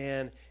make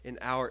man in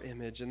our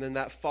image. And then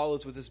that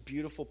follows with this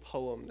beautiful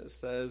poem that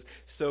says,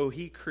 so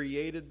he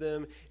created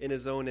them in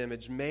his own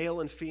image. Male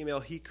and female,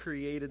 he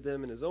created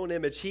them in his own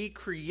image. He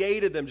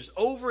created them just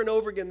over and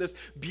over again, this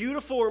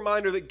beautiful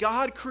reminder that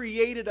God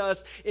created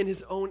us in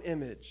his own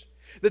image.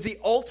 That the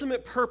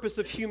ultimate purpose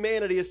of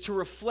humanity is to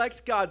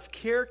reflect God's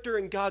character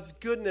and God's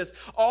goodness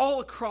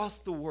all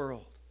across the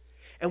world.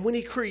 And when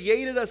he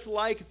created us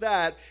like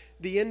that,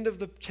 the end of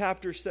the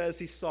chapter says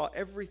he saw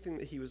everything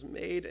that he was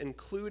made,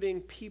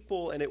 including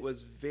people, and it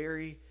was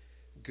very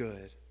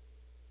good.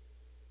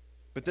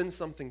 But then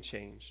something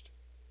changed.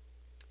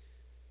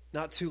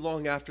 Not too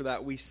long after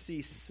that, we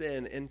see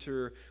sin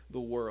enter the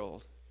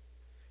world.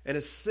 And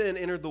as sin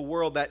entered the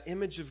world, that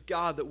image of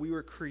God that we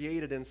were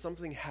created in,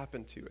 something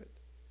happened to it.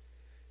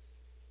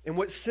 And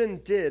what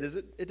sin did is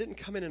it didn't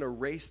come in and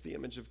erase the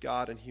image of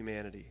God in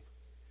humanity.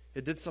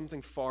 It did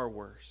something far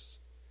worse.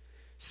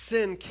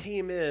 Sin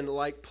came in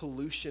like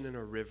pollution in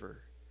a river.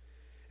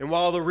 And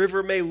while the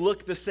river may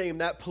look the same,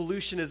 that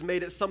pollution has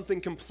made it something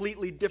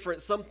completely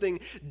different, something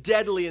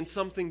deadly and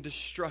something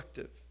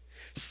destructive.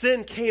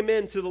 Sin came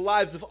into the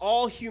lives of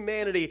all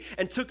humanity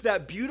and took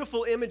that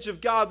beautiful image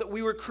of God that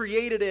we were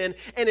created in,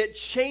 and it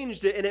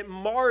changed it, and it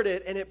marred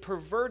it, and it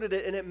perverted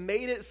it, and it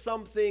made it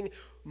something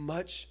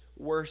much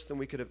worse than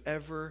we could have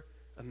ever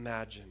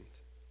imagined.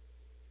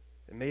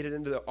 It made it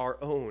into our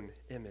own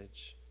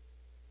image.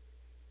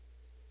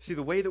 See,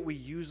 the way that we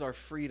use our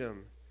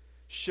freedom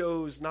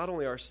shows not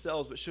only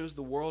ourselves, but shows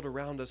the world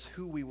around us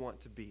who we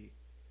want to be.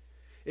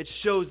 It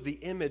shows the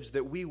image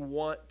that we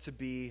want to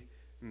be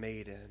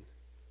made in.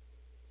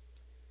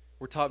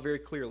 We're taught very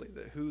clearly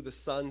that who the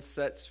Son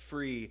sets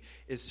free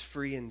is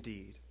free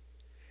indeed.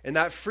 And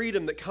that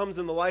freedom that comes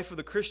in the life of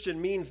the Christian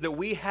means that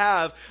we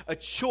have a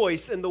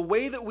choice, and the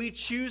way that we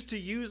choose to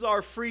use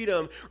our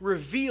freedom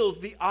reveals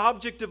the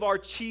object of our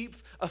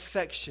chief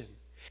affection.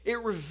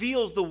 It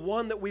reveals the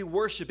one that we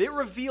worship. It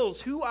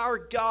reveals who our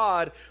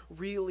God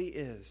really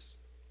is.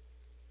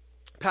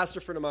 A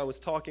pastor friend of mine was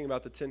talking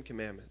about the Ten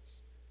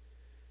Commandments.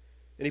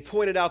 And he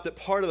pointed out that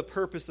part of the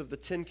purpose of the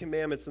Ten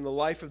Commandments in the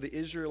life of the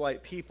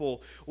Israelite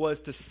people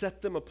was to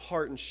set them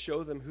apart and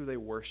show them who they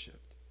worshiped.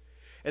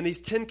 And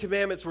these 10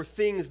 commandments were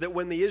things that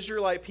when the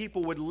Israelite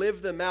people would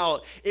live them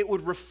out, it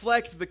would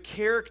reflect the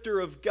character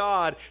of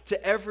God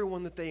to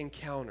everyone that they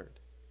encountered.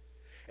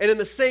 And in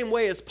the same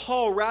way as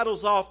Paul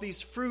rattles off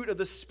these fruit of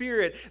the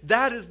Spirit,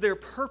 that is their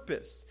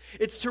purpose.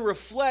 It's to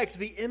reflect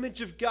the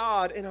image of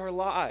God in our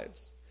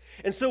lives.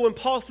 And so when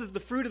Paul says the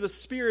fruit of the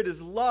Spirit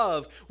is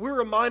love, we're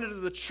reminded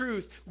of the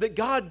truth that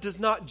God does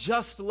not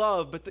just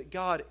love, but that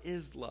God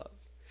is love.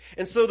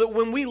 And so that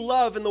when we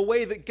love in the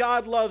way that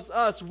God loves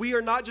us, we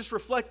are not just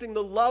reflecting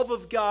the love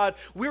of God,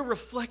 we're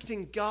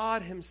reflecting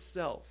God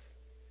himself.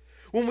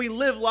 When we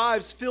live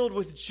lives filled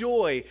with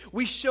joy,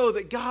 we show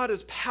that God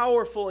is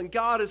powerful and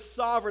God is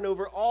sovereign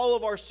over all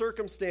of our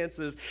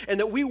circumstances, and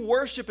that we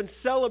worship and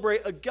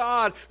celebrate a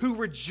God who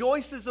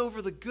rejoices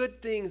over the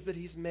good things that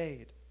he's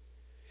made.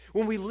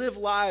 When we live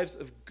lives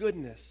of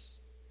goodness,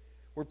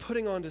 we're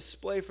putting on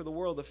display for the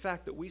world the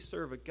fact that we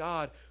serve a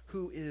God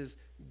who is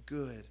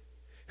good,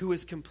 who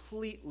is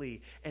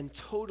completely and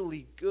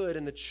totally good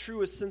in the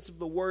truest sense of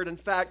the word. In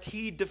fact,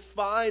 he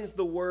defines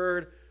the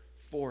word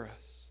for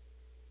us.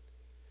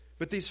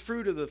 But these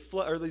fruit of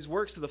these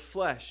works of the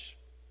flesh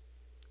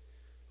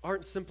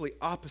aren't simply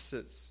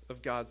opposites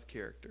of God's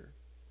character,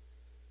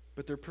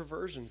 but they're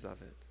perversions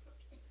of it.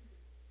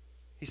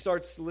 He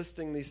starts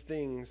listing these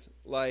things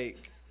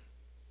like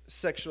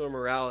sexual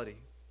immorality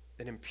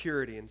and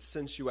impurity and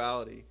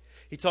sensuality.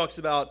 He talks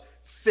about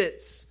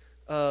fits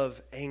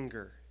of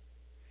anger.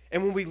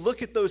 And when we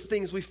look at those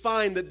things, we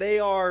find that they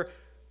are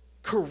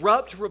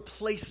corrupt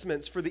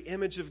replacements for the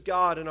image of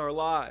God in our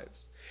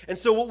lives. And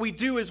so what we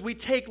do is we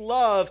take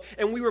love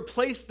and we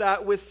replace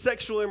that with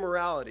sexual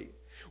immorality.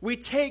 We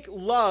take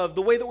love,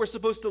 the way that we're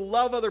supposed to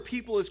love other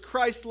people as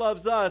Christ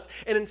loves us,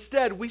 and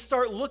instead we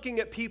start looking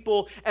at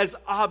people as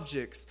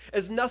objects,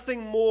 as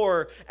nothing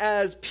more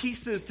as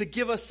pieces to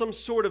give us some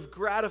sort of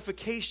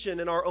gratification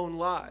in our own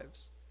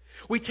lives.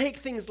 We take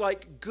things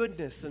like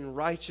goodness and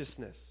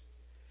righteousness,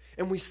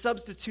 and we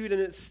substitute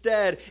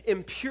instead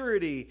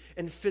impurity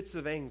and fits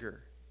of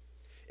anger.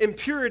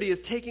 Impurity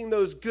is taking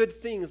those good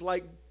things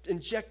like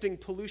injecting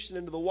pollution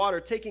into the water,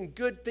 taking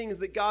good things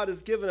that God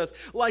has given us,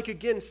 like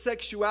again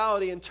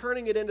sexuality, and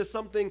turning it into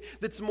something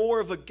that's more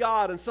of a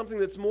God and something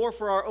that's more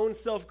for our own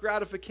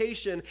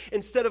self-gratification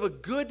instead of a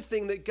good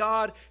thing that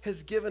God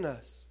has given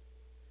us.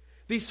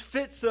 These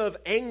fits of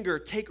anger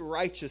take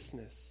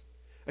righteousness,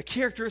 a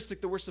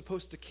characteristic that we're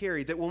supposed to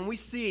carry, that when we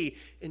see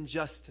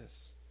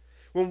injustice,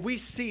 when we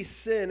see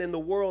sin in the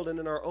world and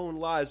in our own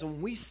lives,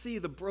 when we see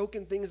the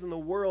broken things in the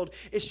world,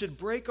 it should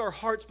break our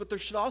hearts, but there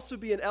should also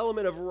be an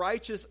element of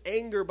righteous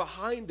anger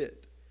behind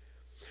it.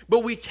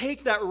 But we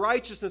take that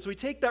righteousness, we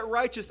take that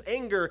righteous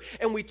anger,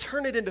 and we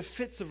turn it into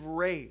fits of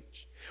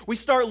rage. We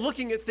start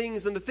looking at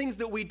things and the things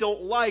that we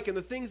don't like and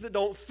the things that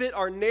don't fit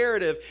our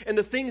narrative and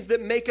the things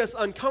that make us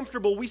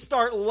uncomfortable. We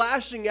start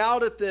lashing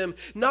out at them,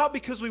 not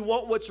because we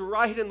want what's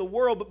right in the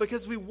world, but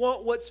because we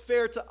want what's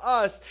fair to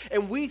us.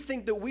 And we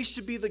think that we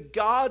should be the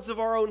gods of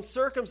our own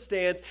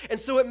circumstance.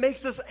 And so it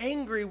makes us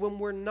angry when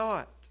we're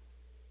not.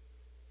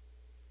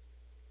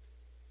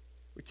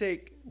 We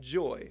take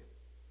joy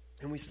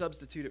and we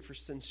substitute it for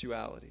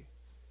sensuality.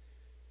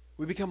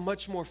 We become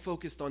much more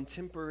focused on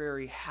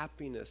temporary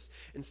happiness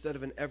instead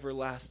of an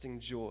everlasting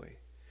joy.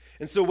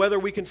 And so whether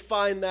we can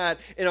find that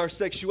in our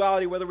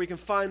sexuality, whether we can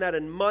find that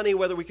in money,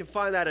 whether we can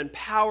find that in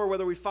power,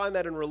 whether we find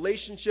that in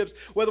relationships,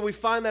 whether we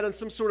find that in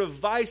some sort of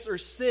vice or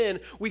sin,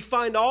 we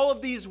find all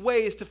of these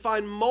ways to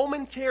find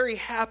momentary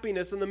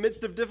happiness in the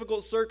midst of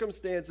difficult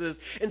circumstances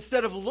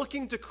instead of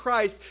looking to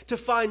Christ to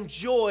find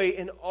joy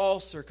in all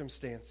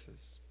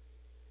circumstances.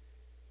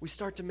 We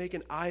start to make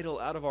an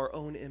idol out of our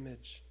own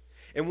image.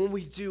 And when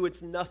we do,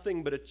 it's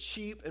nothing but a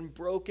cheap and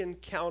broken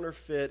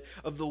counterfeit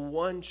of the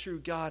one true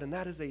God. And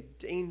that is a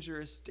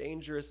dangerous,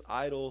 dangerous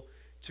idol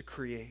to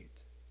create.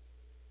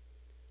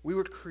 We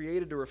were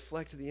created to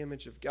reflect the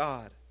image of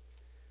God.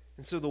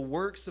 And so the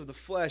works of the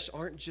flesh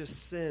aren't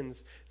just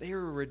sins. They are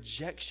a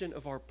rejection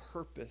of our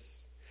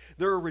purpose.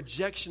 They're a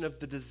rejection of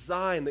the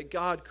design that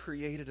God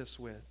created us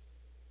with.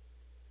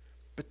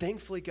 But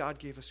thankfully, God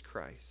gave us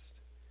Christ.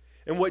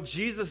 And what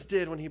Jesus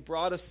did when he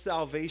brought us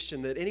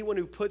salvation, that anyone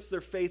who puts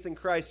their faith in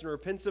Christ and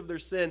repents of their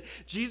sin,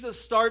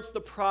 Jesus starts the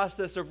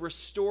process of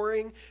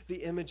restoring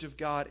the image of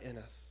God in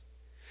us.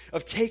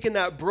 Of taking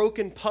that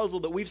broken puzzle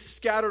that we've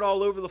scattered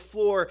all over the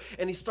floor,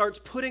 and he starts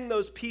putting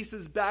those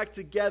pieces back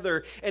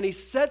together, and he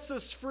sets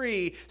us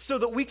free so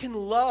that we can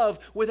love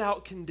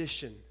without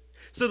condition.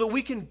 so that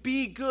we can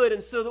be good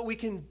and so that we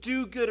can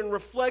do good and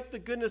reflect the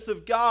goodness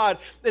of God.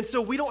 And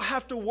so we don't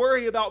have to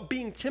worry about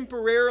being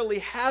temporarily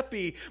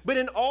happy, but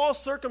in all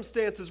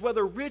circumstances,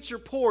 whether rich or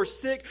poor,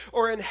 sick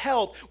or in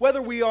health,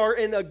 whether we are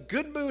in a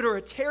good mood or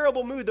a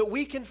terrible mood, that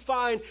we can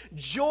find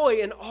joy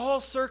in all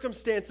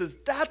circumstances.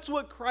 That's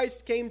what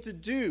Christ came to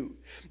do.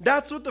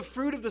 That's what the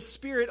fruit of the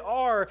Spirit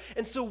are.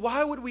 And so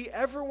why would we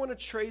ever want to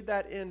trade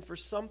that in for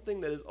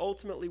something that is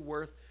ultimately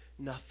worth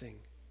nothing?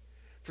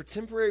 For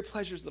temporary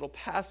pleasures that'll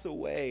pass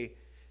away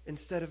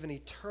instead of an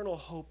eternal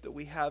hope that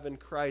we have in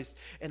Christ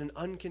and an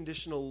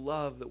unconditional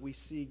love that we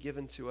see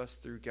given to us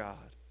through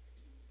God.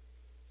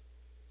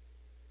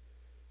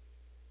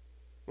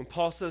 When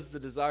Paul says the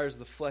desires of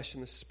the flesh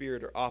and the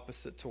spirit are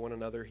opposite to one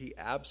another, he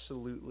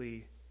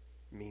absolutely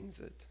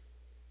means it.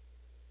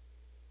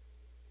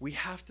 We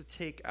have to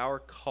take our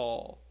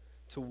call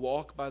to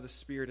walk by the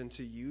Spirit and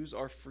to use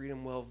our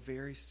freedom well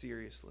very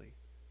seriously.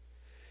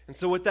 And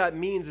so what that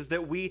means is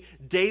that we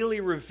daily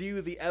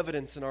review the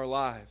evidence in our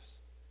lives.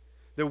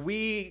 That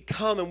we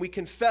come and we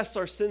confess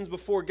our sins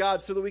before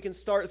God so that we can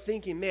start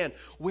thinking, man,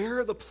 where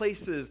are the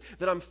places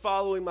that I'm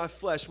following my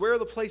flesh? Where are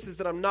the places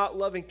that I'm not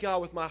loving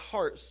God with my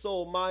heart,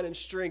 soul, mind, and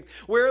strength?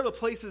 Where are the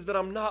places that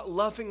I'm not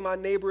loving my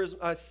neighbor as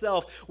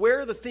myself? Where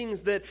are the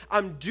things that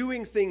I'm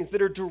doing things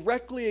that are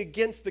directly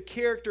against the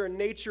character and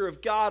nature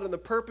of God and the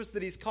purpose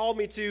that He's called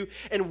me to?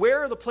 And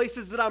where are the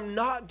places that I'm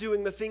not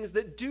doing the things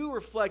that do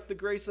reflect the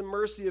grace and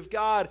mercy of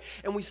God?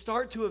 And we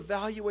start to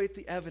evaluate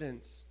the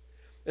evidence.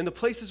 In the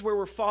places where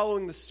we're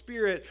following the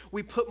Spirit,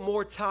 we put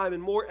more time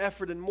and more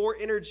effort and more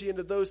energy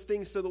into those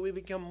things so that we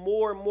become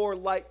more and more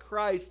like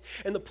Christ.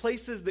 And the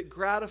places that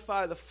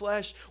gratify the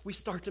flesh, we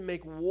start to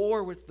make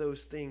war with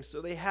those things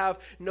so they have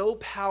no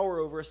power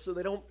over us, so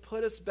they don't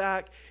put us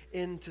back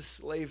into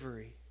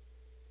slavery.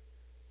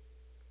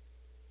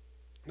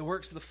 The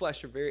works of the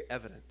flesh are very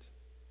evident.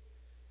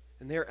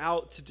 And they're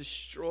out to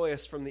destroy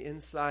us from the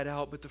inside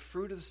out. But the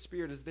fruit of the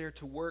Spirit is there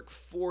to work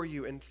for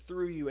you and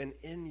through you and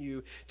in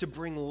you, to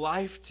bring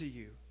life to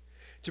you,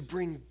 to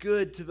bring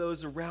good to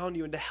those around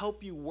you, and to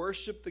help you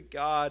worship the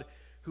God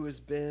who has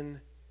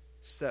been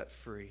set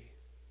free.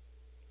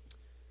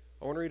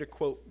 I want to read a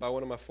quote by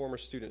one of my former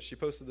students. She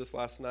posted this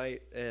last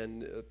night,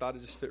 and I thought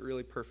it just fit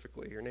really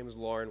perfectly. Her name is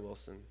Lauren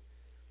Wilson.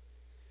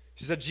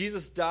 She said,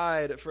 Jesus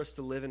died for us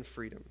to live in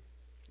freedom.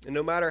 And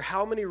no matter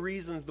how many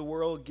reasons the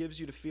world gives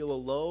you to feel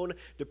alone,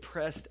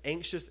 depressed,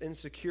 anxious,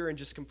 insecure, and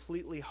just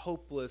completely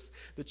hopeless,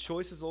 the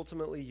choice is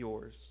ultimately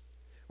yours.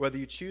 Whether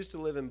you choose to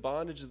live in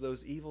bondage of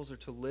those evils or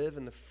to live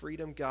in the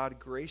freedom God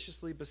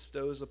graciously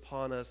bestows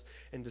upon us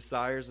and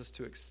desires us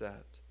to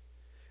accept.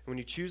 And when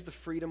you choose the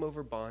freedom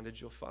over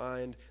bondage, you'll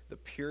find the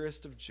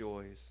purest of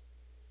joys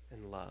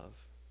and love.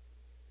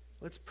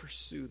 Let's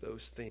pursue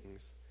those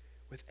things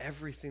with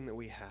everything that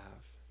we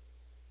have.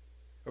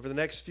 Over the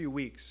next few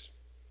weeks,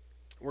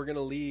 we're going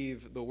to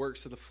leave the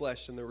works of the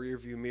flesh in the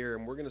rearview mirror,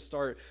 and we're going to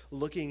start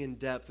looking in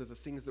depth at the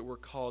things that we're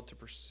called to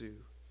pursue.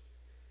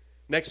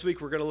 Next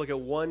week, we're going to look at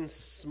one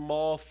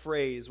small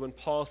phrase when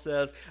Paul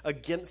says,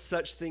 against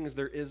such things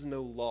there is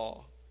no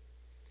law.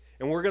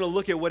 And we're going to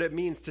look at what it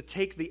means to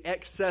take the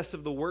excess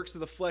of the works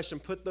of the flesh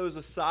and put those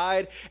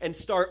aside and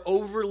start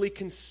overly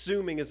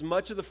consuming as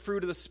much of the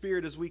fruit of the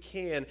Spirit as we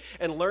can,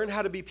 and learn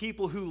how to be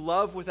people who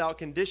love without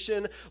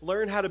condition,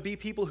 learn how to be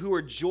people who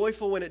are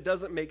joyful when it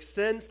doesn't make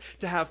sense,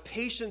 to have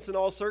patience in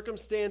all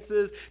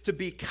circumstances, to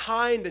be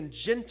kind and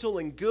gentle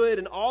and good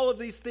and all of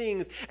these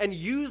things, and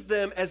use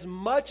them as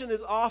much and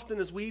as often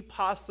as we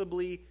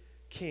possibly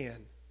can.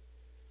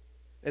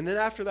 And then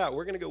after that,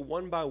 we're going to go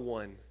one by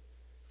one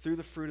through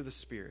the fruit of the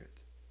Spirit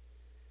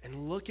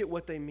and look at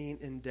what they mean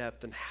in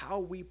depth and how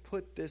we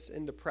put this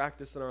into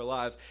practice in our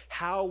lives,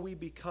 how we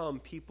become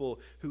people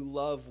who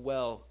love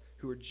well,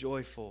 who are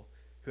joyful,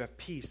 who have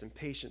peace and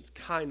patience,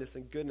 kindness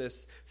and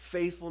goodness,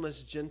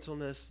 faithfulness,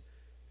 gentleness,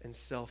 and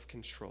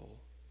self-control.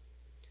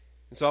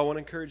 And so I want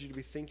to encourage you to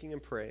be thinking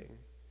and praying,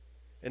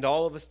 and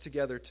all of us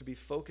together to be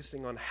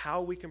focusing on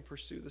how we can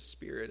pursue the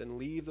Spirit and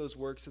leave those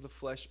works of the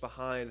flesh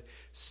behind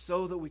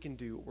so that we can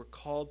do what we're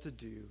called to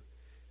do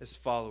as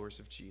followers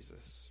of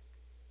Jesus.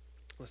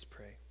 Let's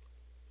pray.